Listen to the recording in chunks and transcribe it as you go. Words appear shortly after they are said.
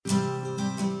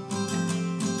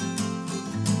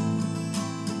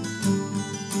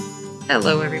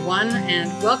Hello, everyone,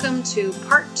 and welcome to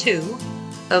part 2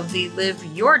 of the Live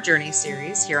Your Journey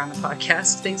series here on the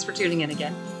podcast. Thanks for tuning in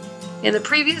again. In the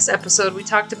previous episode, we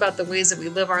talked about the ways that we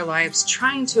live our lives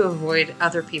trying to avoid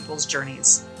other people's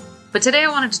journeys. But today I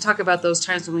wanted to talk about those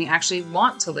times when we actually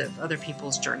want to live other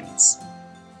people's journeys.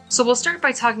 So we'll start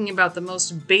by talking about the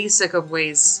most basic of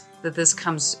ways that this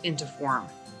comes into form.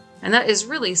 And that is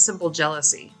really simple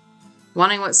jealousy.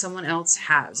 Wanting what someone else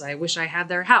has. I wish I had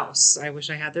their house. I wish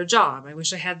I had their job. I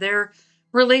wish I had their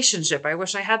relationship. I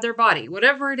wish I had their body.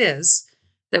 Whatever it is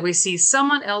that we see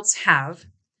someone else have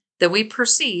that we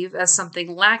perceive as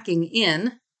something lacking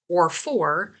in or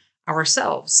for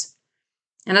ourselves.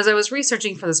 And as I was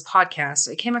researching for this podcast,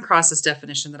 I came across this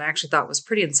definition that I actually thought was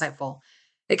pretty insightful.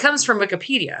 It comes from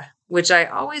Wikipedia, which I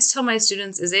always tell my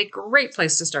students is a great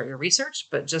place to start your research,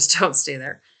 but just don't stay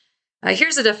there.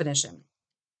 Here's the definition.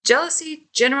 Jealousy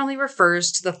generally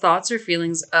refers to the thoughts or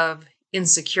feelings of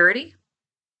insecurity,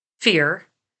 fear,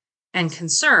 and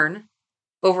concern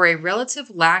over a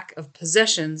relative lack of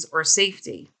possessions or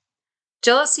safety.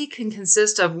 Jealousy can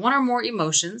consist of one or more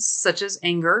emotions, such as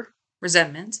anger,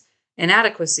 resentment,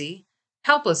 inadequacy,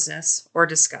 helplessness, or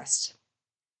disgust.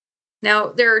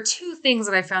 Now, there are two things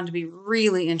that I found to be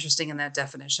really interesting in that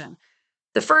definition.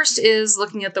 The first is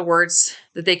looking at the words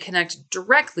that they connect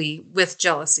directly with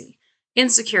jealousy.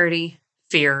 Insecurity,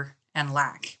 fear, and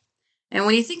lack. And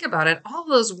when you think about it, all of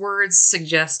those words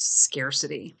suggest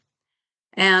scarcity.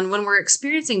 And when we're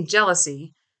experiencing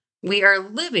jealousy, we are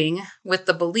living with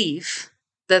the belief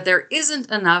that there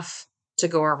isn't enough to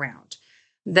go around.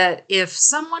 That if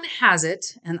someone has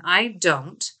it and I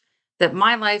don't, that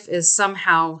my life is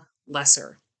somehow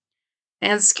lesser.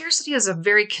 And scarcity is a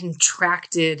very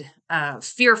contracted,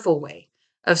 fearful way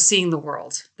of seeing the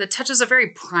world that touches a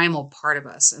very primal part of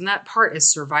us, and that part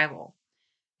is survival.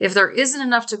 If there isn't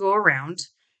enough to go around,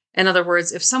 in other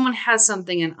words, if someone has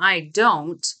something and I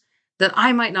don't, then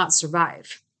I might not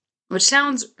survive, which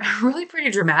sounds really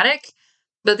pretty dramatic,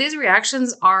 but these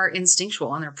reactions are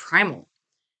instinctual and they're primal,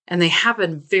 and they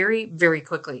happen very, very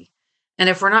quickly. And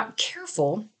if we're not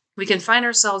careful, we can find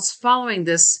ourselves following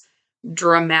this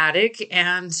dramatic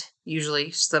and usually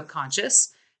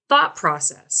subconscious thought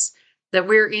process that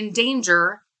we're in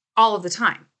danger all of the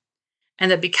time.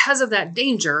 And that because of that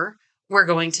danger, we're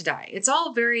going to die. It's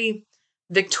all very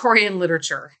Victorian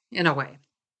literature in a way.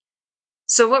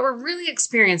 So what we're really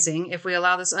experiencing, if we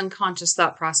allow this unconscious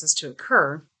thought process to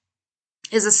occur,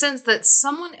 is a sense that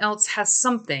someone else has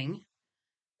something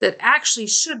that actually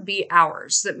should be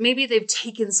ours, that maybe they've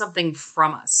taken something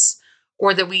from us,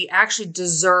 or that we actually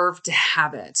deserve to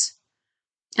have it.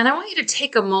 And I want you to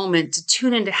take a moment to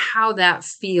tune into how that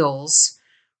feels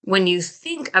when you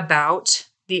think about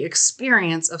the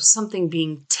experience of something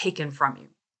being taken from you.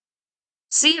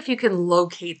 See if you can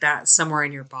locate that somewhere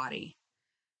in your body.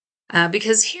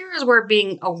 Because here is where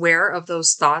being aware of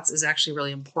those thoughts is actually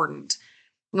really important.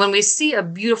 When we see a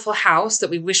beautiful house that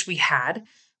we wish we had,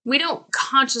 we don't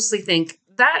consciously think,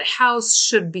 that house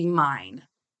should be mine.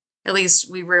 At least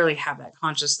we rarely have that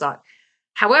conscious thought.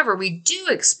 However, we do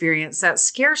experience that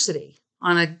scarcity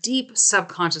on a deep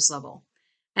subconscious level,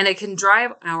 and it can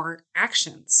drive our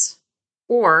actions,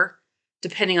 or,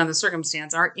 depending on the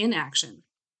circumstance, our inaction.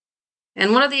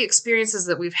 And one of the experiences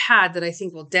that we've had that I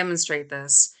think will demonstrate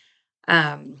this,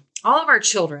 all of our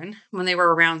children, when they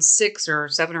were around 6 or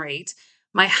 7 or 8,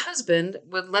 my husband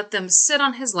would let them sit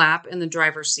on his lap in the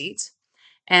driver's seat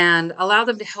and allow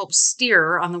them to help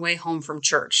steer on the way home from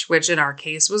church, which in our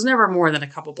case was never more than a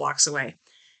couple blocks away.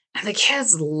 And the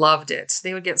kids loved it.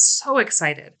 They would get so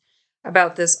excited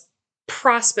about this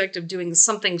prospect of doing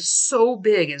something so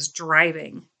big as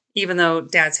driving, even though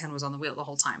Dad's hand was on the wheel the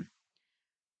whole time.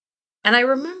 And I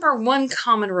remember one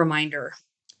common reminder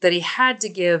that he had to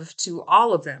give to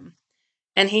all of them,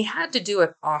 and he had to do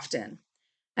it often.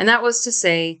 And that was to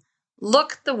say,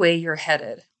 look the way you're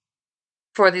headed.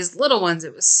 For these little ones,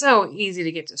 it was so easy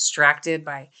to get distracted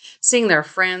by seeing their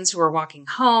friends who were walking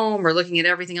home or looking at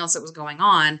everything else that was going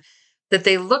on, that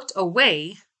they looked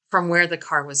away from where the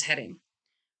car was heading,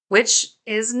 which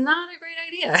is not a great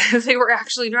idea if they were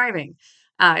actually driving,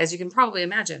 as you can probably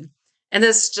imagine. And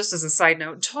this, just as a side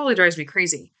note, totally drives me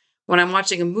crazy when I'm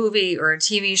watching a movie or a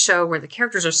TV show where the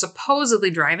characters are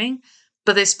supposedly driving,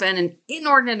 but they spend an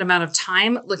inordinate amount of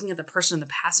time looking at the person in the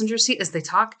passenger seat as they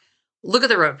talk. Look at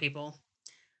the road, people.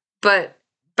 But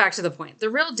back to the point.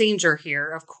 The real danger here,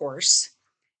 of course,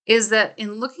 is that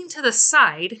in looking to the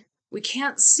side, we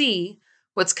can't see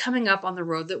what's coming up on the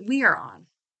road that we are on.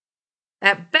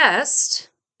 At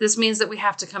best, this means that we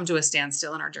have to come to a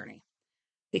standstill in our journey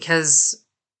because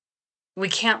we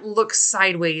can't look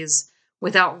sideways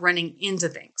without running into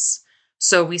things.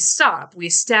 So we stop, we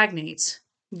stagnate,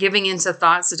 giving into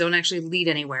thoughts that don't actually lead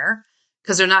anywhere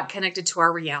because they're not connected to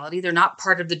our reality. They're not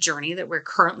part of the journey that we're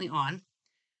currently on.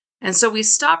 And so we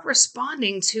stop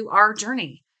responding to our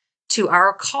journey, to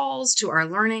our calls, to our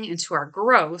learning, and to our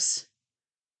growth.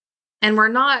 And we're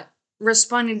not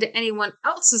responding to anyone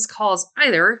else's calls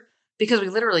either because we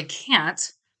literally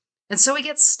can't. And so we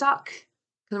get stuck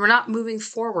because we're not moving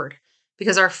forward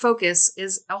because our focus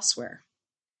is elsewhere.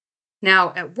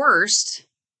 Now, at worst,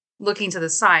 looking to the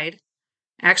side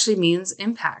actually means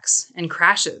impacts and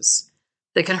crashes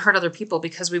that can hurt other people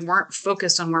because we weren't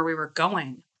focused on where we were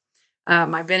going.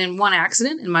 I've been in one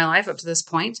accident in my life up to this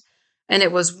point, and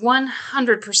it was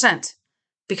 100%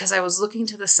 because I was looking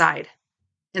to the side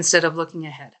instead of looking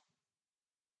ahead.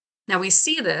 Now, we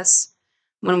see this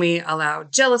when we allow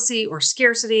jealousy or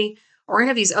scarcity or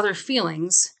any of these other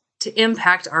feelings to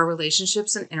impact our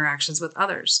relationships and interactions with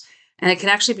others. And it can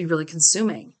actually be really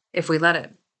consuming if we let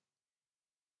it.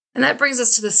 And that brings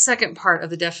us to the second part of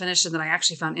the definition that I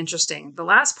actually found interesting. The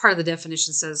last part of the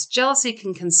definition says jealousy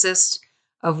can consist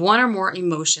of one or more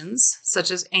emotions,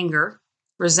 such as anger,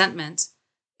 resentment,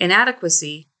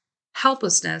 inadequacy,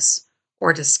 helplessness,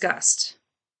 or disgust.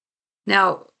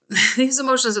 Now, these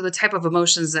emotions are the type of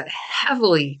emotions that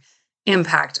heavily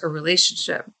impact a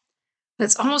relationship.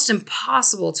 It's almost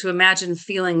impossible to imagine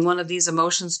feeling one of these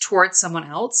emotions towards someone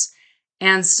else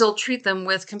and still treat them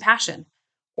with compassion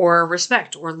or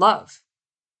respect or love.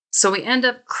 So we end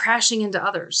up crashing into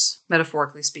others,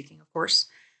 metaphorically speaking, of course.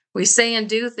 We say and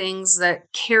do things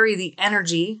that carry the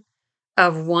energy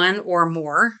of one or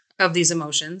more of these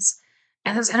emotions.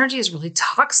 And this energy is really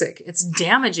toxic. It's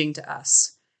damaging to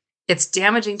us. It's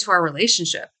damaging to our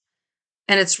relationship.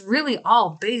 And it's really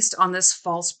all based on this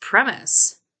false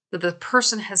premise that the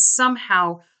person has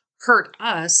somehow hurt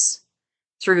us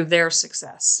through their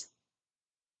success.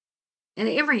 And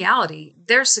in reality,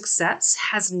 their success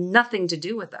has nothing to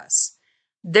do with us.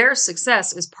 Their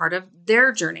success is part of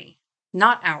their journey,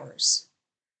 not ours.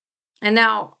 And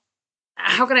now,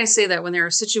 how can I say that when there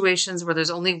are situations where there's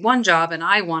only one job and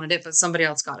I wanted it, but somebody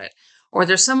else got it? Or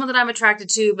there's someone that I'm attracted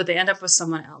to, but they end up with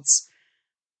someone else.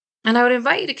 And I would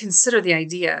invite you to consider the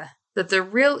idea that the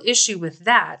real issue with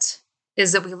that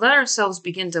is that we let ourselves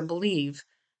begin to believe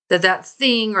that that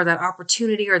thing or that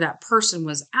opportunity or that person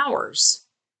was ours,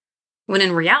 when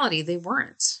in reality, they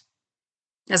weren't.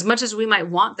 As much as we might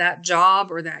want that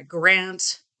job or that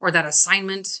grant or that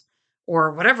assignment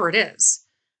or whatever it is,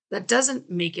 that doesn't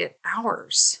make it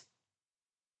ours.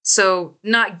 So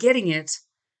not getting it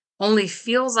only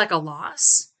feels like a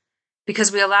loss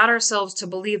because we allowed ourselves to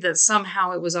believe that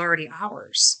somehow it was already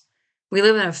ours. We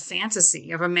live in a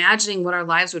fantasy of imagining what our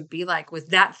lives would be like with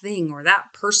that thing or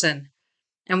that person.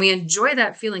 And we enjoy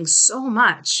that feeling so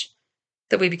much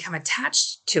that we become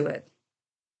attached to it.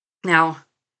 Now,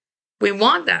 we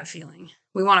want that feeling.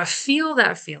 We want to feel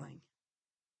that feeling.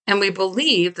 And we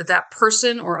believe that that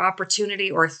person or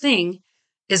opportunity or thing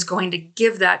is going to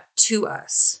give that to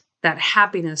us, that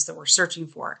happiness that we're searching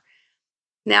for.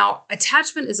 Now,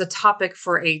 attachment is a topic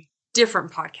for a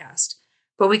different podcast,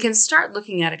 but we can start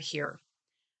looking at it here.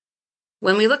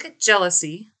 When we look at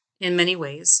jealousy in many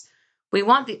ways, we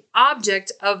want the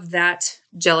object of that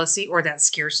jealousy or that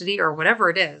scarcity or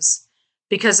whatever it is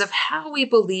because of how we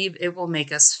believe it will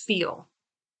make us feel.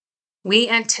 We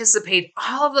anticipate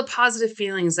all of the positive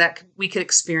feelings that we could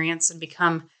experience and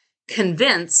become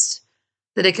convinced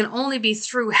that it can only be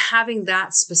through having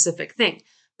that specific thing.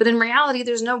 But in reality,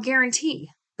 there's no guarantee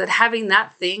that having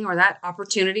that thing or that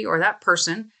opportunity or that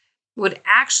person would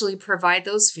actually provide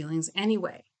those feelings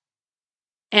anyway.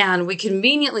 And we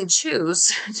conveniently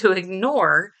choose to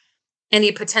ignore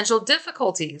any potential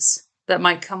difficulties that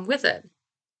might come with it.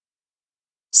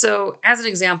 So as an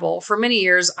example, for many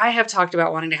years, I have talked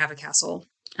about wanting to have a castle.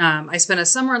 I spent a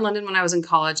summer in London when I was in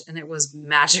college, and it was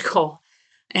magical.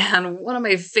 And one of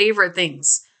my favorite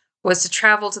things was to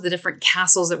travel to the different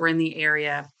castles that were in the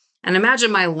area and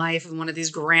imagine my life in one of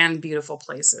these grand, beautiful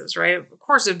places, right? Of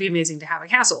course, it would be amazing to have a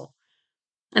castle.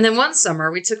 And then one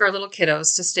summer, we took our little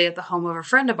kiddos to stay at the home of a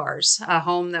friend of ours, a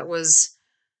home that was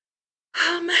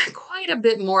quite a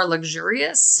bit more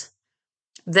luxurious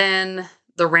than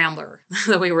the Rambler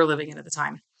that we were living in at the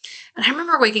time. And I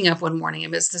remember waking up one morning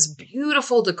amidst this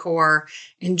beautiful decor,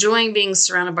 enjoying being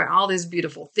surrounded by all these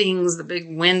beautiful things, the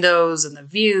big windows and the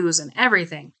views and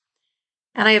everything.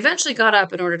 And I eventually got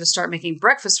up in order to start making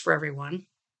breakfast for everyone,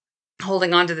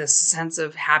 holding on to this sense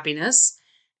of happiness,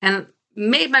 and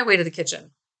made my way to the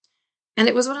kitchen. And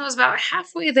it was when I was about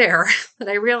halfway there that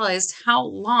I realized how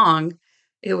long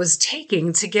it was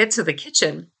taking to get to the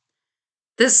kitchen.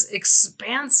 This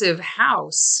expansive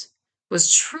house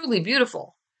was truly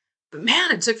beautiful, But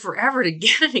man, it took forever to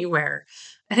get anywhere.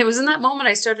 And it was in that moment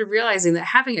I started realizing that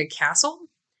having a castle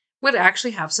would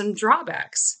actually have some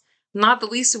drawbacks, not the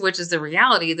least of which is the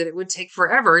reality that it would take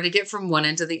forever to get from one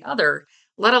end to the other,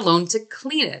 let alone to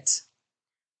clean it.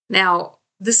 Now,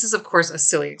 this is, of course, a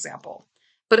silly example,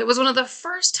 but it was one of the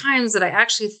first times that I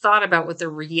actually thought about what the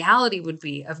reality would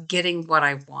be of getting what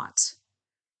I want.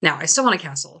 Now, I still want a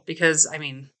castle because,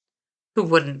 who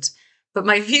wouldn't? But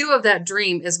my view of that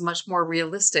dream is much more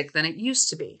realistic than it used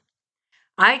to be.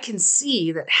 I can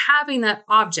see that having that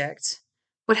object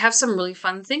would have some really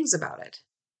fun things about it.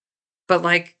 But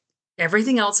like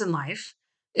everything else in life,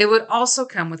 it would also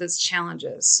come with its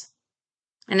challenges.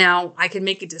 And now I can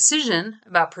make a decision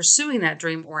about pursuing that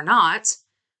dream or not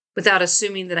without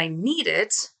assuming that I need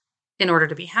it in order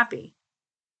to be happy.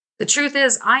 The truth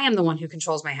is, I am the one who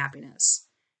controls my happiness.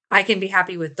 I can be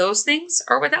happy with those things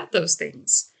or without those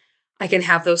things. I can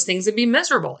have those things and be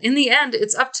miserable. In the end,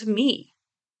 it's up to me,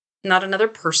 not another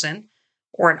person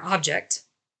or an object.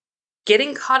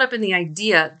 Getting caught up in the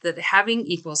idea that having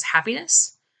equals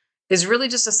happiness is really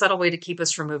just a subtle way to keep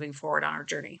us from moving forward on our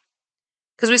journey.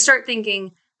 Because we start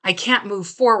thinking, I can't move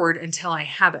forward until I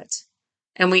have it.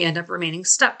 And we end up remaining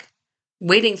stuck,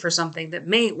 waiting for something that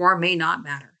may or may not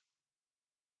matter.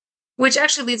 Which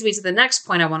actually leads me to the next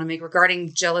point I want to make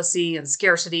regarding jealousy and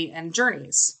scarcity and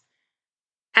journeys.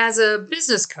 As a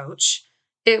business coach,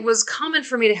 it was common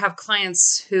for me to have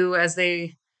clients who, as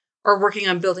they are working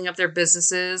on building up their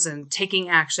businesses and taking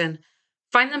action,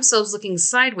 find themselves looking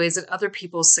sideways at other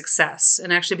people's success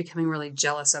and actually becoming really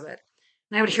jealous of it.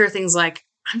 And I would hear things like,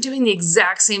 I'm doing the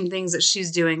exact same things that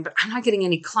she's doing, but I'm not getting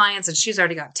any clients and she's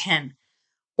already got 10.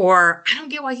 Or I don't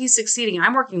get why he's succeeding.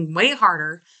 I'm working way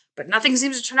harder, but nothing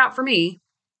seems to turn out for me.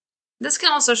 This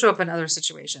can also show up in other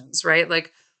situations, right?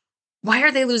 Like, why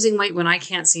are they losing weight when I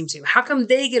can't seem to? How come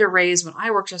they get a raise when I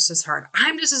work just as hard?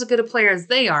 I'm just as good a player as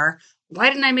they are. Why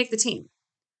didn't I make the team?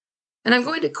 And I'm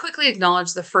going to quickly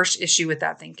acknowledge the first issue with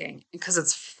that thinking because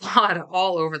it's flawed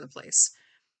all over the place.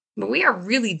 But we are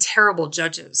really terrible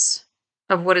judges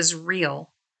of what is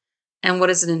real and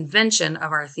what is an invention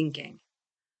of our thinking.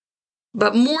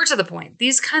 But more to the point,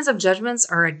 these kinds of judgments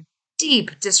are a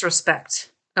deep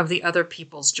disrespect of the other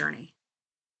people's journey.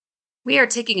 We are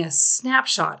taking a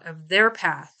snapshot of their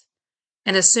path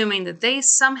and assuming that they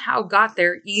somehow got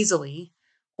there easily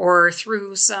or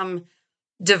through some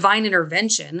divine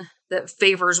intervention that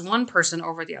favors one person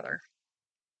over the other.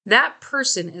 That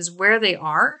person is where they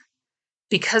are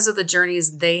because of the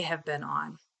journeys they have been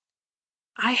on.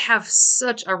 I have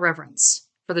such a reverence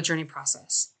for the journey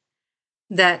process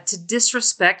that to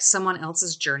disrespect someone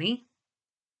else's journey,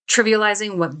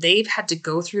 trivializing what they've had to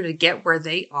go through to get where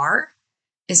they are,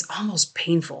 is almost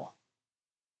painful.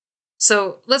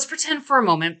 So let's pretend for a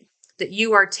moment that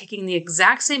you are taking the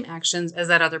exact same actions as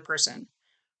that other person,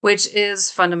 which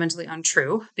is fundamentally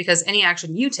untrue because any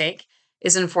action you take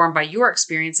is informed by your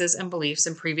experiences and beliefs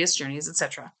and previous journeys,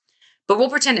 etc. But we'll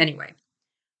pretend anyway.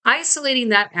 Isolating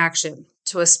that action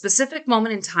to a specific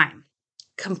moment in time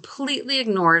completely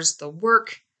ignores the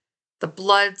work, the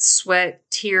blood, sweat,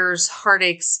 tears,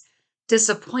 heartaches,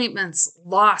 disappointments,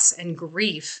 loss, and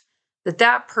grief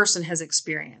that person has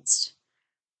experienced.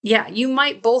 Yeah, you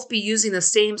might both be using the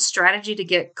same strategy to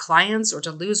get clients or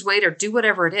to lose weight or do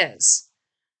whatever it is.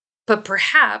 But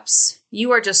perhaps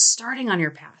you are just starting on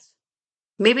your path.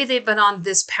 Maybe they've been on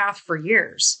this path for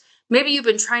years. Maybe you've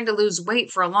been trying to lose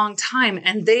weight for a long time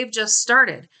and they've just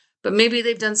started. But maybe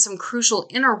they've done some crucial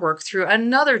inner work through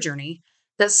another journey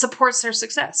that supports their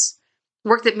success.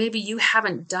 Work that maybe you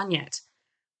haven't done yet.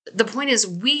 The point is,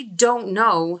 we don't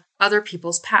know other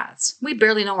people's paths. We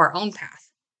barely know our own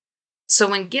path. So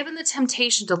when given the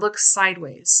temptation to look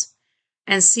sideways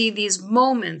and see these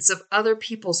moments of other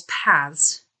people's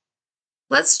paths,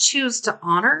 let's choose to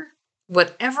honor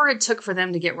whatever it took for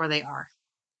them to get where they are.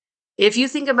 If you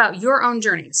think about your own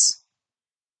journeys,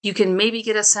 you can maybe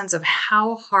get a sense of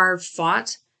how hard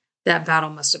fought that battle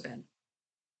must have been.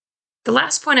 The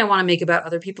last point I want to make about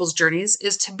other people's journeys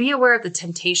is to be aware of the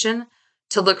temptation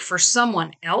to look for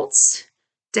someone else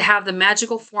to have the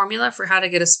magical formula for how to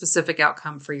get a specific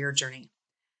outcome for your journey.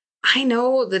 I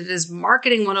know that it is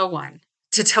marketing 101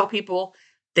 to tell people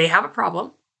they have a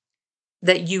problem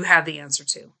that you have the answer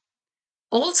to.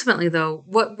 Ultimately, though,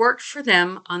 what worked for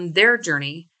them on their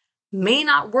journey may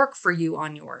not work for you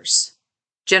on yours.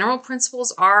 General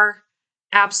principles are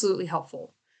absolutely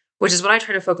helpful, which is what I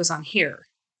try to focus on here.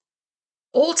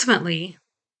 Ultimately,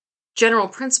 general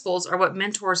principles are what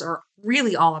mentors are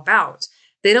really all about.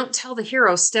 They don't tell the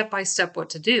hero step by step what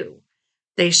to do.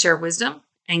 They share wisdom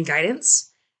and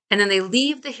guidance, and then they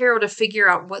leave the hero to figure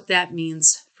out what that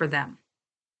means for them.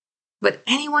 But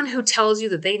anyone who tells you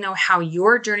that they know how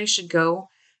your journey should go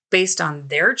based on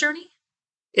their journey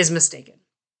is mistaken.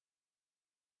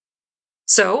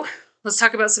 So let's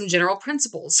talk about some general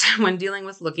principles when dealing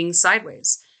with looking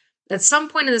sideways. At some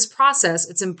point in this process,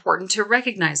 it's important to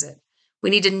recognize it. We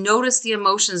need to notice the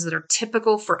emotions that are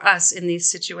typical for us in these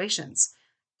situations.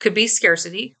 Could be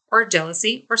scarcity or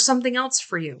jealousy or something else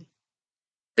for you.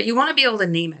 But you want to be able to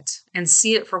name it and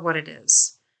see it for what it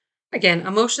is. Again,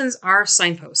 emotions are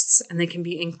signposts, and they can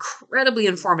be incredibly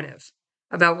informative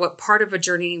about what part of a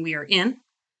journey we are in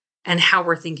and how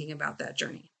we're thinking about that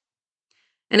journey.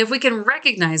 And if we can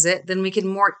recognize it, then we can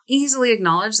more easily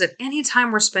acknowledge that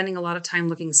anytime we're spending a lot of time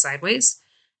looking sideways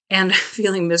and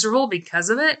feeling miserable because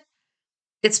of it,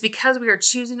 it's because we are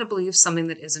choosing to believe something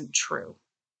that isn't true.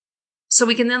 So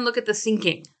we can then look at the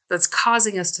thinking that's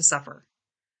causing us to suffer.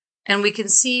 And we can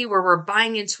see where we're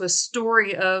buying into a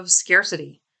story of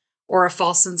scarcity or a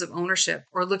false sense of ownership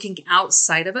or looking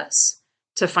outside of us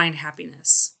to find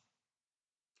happiness.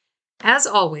 As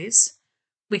always,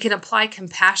 we can apply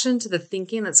compassion to the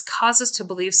thinking that's caused us to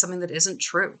believe something that isn't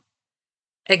true,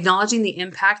 acknowledging the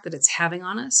impact that it's having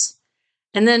on us,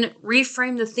 and then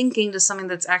reframe the thinking to something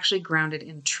that's actually grounded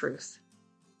in truth.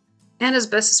 And as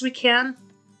best as we can,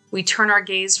 we turn our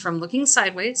gaze from looking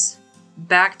sideways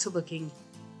back to looking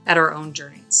at our own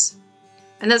journeys.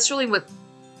 And that's really what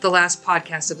the last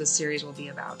podcast of this series will be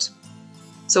about.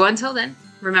 So until then,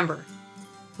 remember,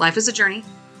 life is a journey,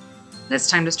 and it's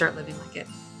time to start living like it.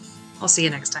 I'll see you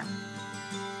next time.